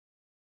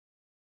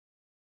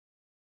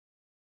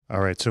All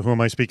right, so who am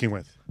I speaking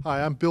with?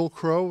 Hi, I'm Bill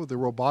Crow with the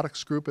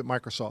Robotics group at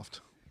Microsoft.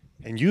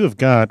 And you have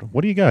got,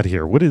 what do you got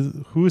here?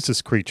 Who is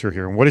this creature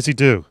here, and what does he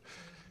do?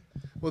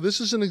 Well,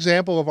 this is an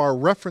example of our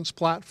reference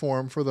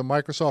platform for the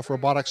Microsoft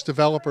Robotics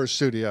Developers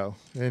Studio,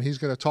 and he's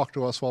going to talk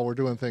to us while we're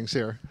doing things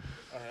here.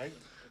 All right.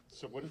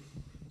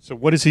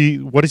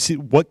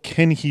 What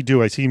can he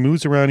do? I see he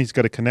moves around, he's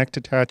got a Kinect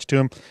attached to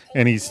him,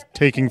 and he's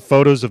taking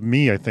photos of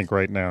me, I think,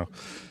 right now.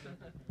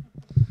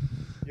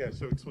 Yeah,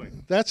 so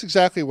explain. That's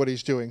exactly what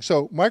he's doing.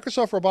 So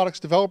Microsoft Robotics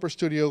Developer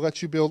Studio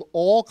lets you build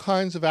all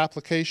kinds of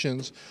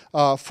applications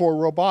for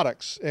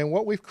robotics. And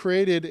what we've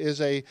created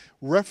is a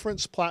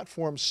reference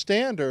platform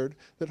standard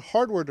that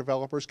hardware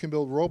developers can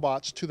build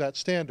robots to that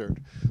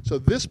standard. So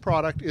this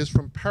product is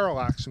from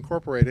Parallax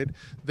Incorporated.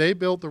 They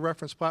built the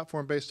reference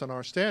platform based on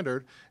our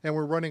standard, and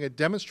we're running a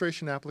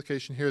demonstration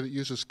application here that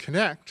uses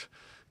Kinect.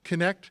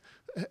 Kinect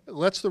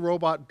lets the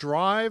robot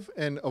drive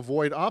and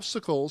avoid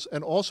obstacles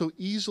and also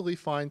easily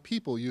find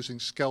people using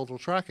skeletal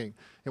tracking.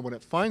 And when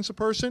it finds a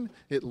person,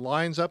 it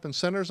lines up and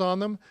centers on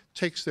them,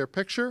 takes their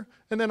picture,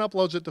 and then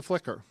uploads it to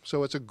Flickr.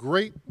 So it's a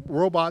great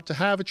robot to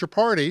have at your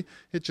party.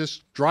 It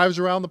just drives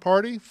around the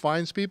party,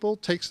 finds people,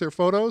 takes their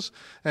photos,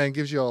 and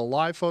gives you a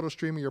live photo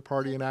stream of your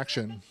party in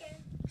action.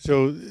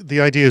 So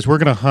the idea is we're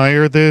going to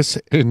hire this,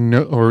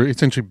 or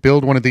essentially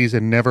build one of these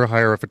and never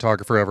hire a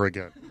photographer ever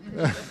again.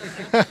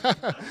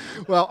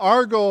 Well,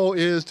 our goal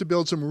is to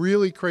build some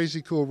really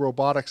crazy cool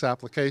robotics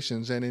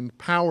applications and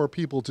empower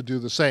people to do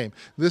the same.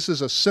 This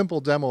is a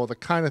simple demo of the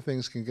kind of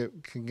things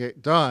can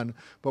get done,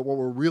 but what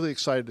we're really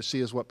excited to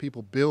see is what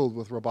people build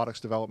with Robotics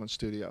Development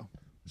Studio.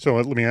 So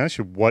let me ask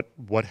you,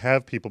 what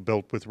have people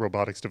built with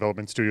Robotics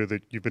Development Studio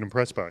that you've been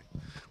impressed by?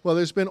 Well,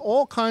 there's been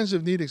all kinds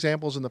of neat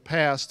examples in the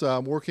past,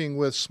 working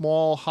with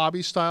small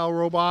hobby-style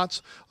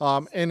robots,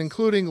 and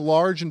including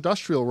large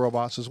industrial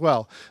robots as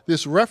well.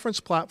 This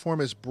reference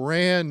platform is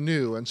brand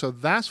new, and so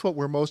that's what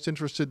we're most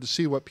interested to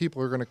see what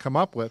people are going to come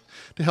up with.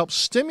 To help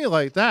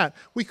stimulate that,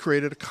 we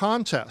created a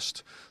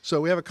contest.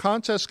 So we have a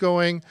contest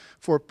going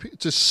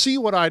to see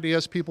what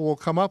ideas people will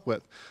come up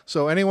with.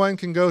 So anyone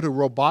can go to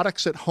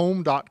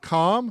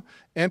roboticsathome.com,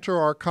 enter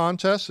our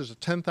contest. There's a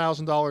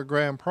 $10,000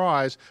 grand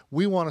prize.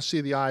 We want to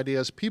see the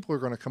ideas people are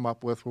going to come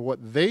up with for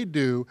what they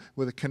do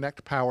with a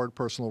Kinect-powered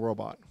personal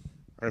robot.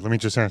 All right, let me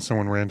just ask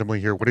someone randomly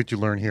here. What did you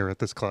learn here at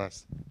this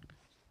class?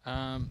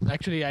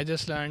 Actually, I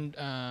just learned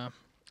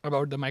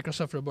about the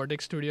Microsoft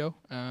Robotics Studio,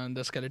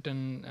 the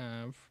skeleton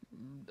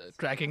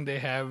tracking they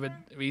have.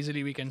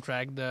 Easily we can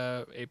track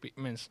the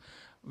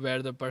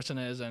where the person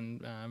is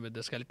and with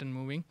the skeleton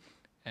moving.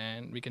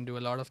 And we can do a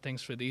lot of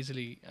things with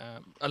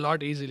a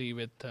lot easily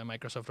with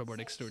Microsoft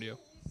Robotics Studio.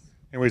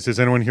 Anyways, is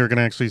anyone here going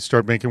to actually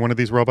start making one of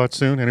these robots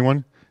soon?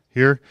 Anyone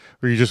here?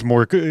 Or are you just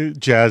more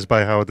jazzed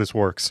by how this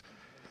works?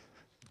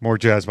 More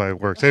jazzed by how it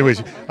works.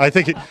 Anyways, I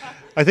think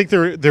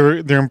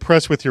they're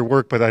impressed with your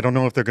work, but I don't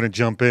know if they're going to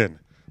jump in.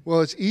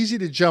 Well, it's easy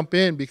to jump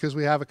in because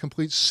we have a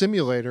complete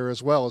simulator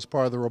as well as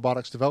part of the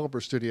Robotics Developer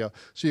Studio.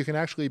 So you can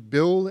actually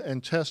build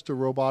and test a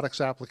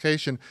robotics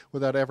application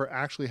without ever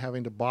actually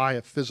having to buy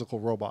a physical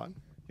robot.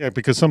 Yeah,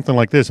 because something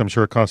like this, I'm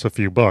sure it costs a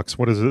few bucks.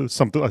 What does a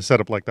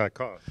setup like that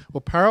cost?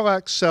 Well,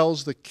 Parallax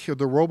sells the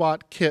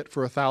robot kit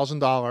for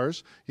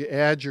 $1,000. You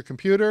add your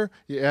computer,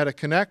 you add a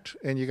Kinect,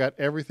 and you got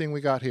everything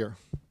we got here.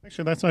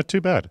 Actually, that's not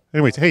too bad.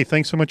 Anyways, hey,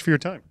 thanks so much for your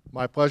time.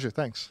 My pleasure.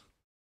 Thanks.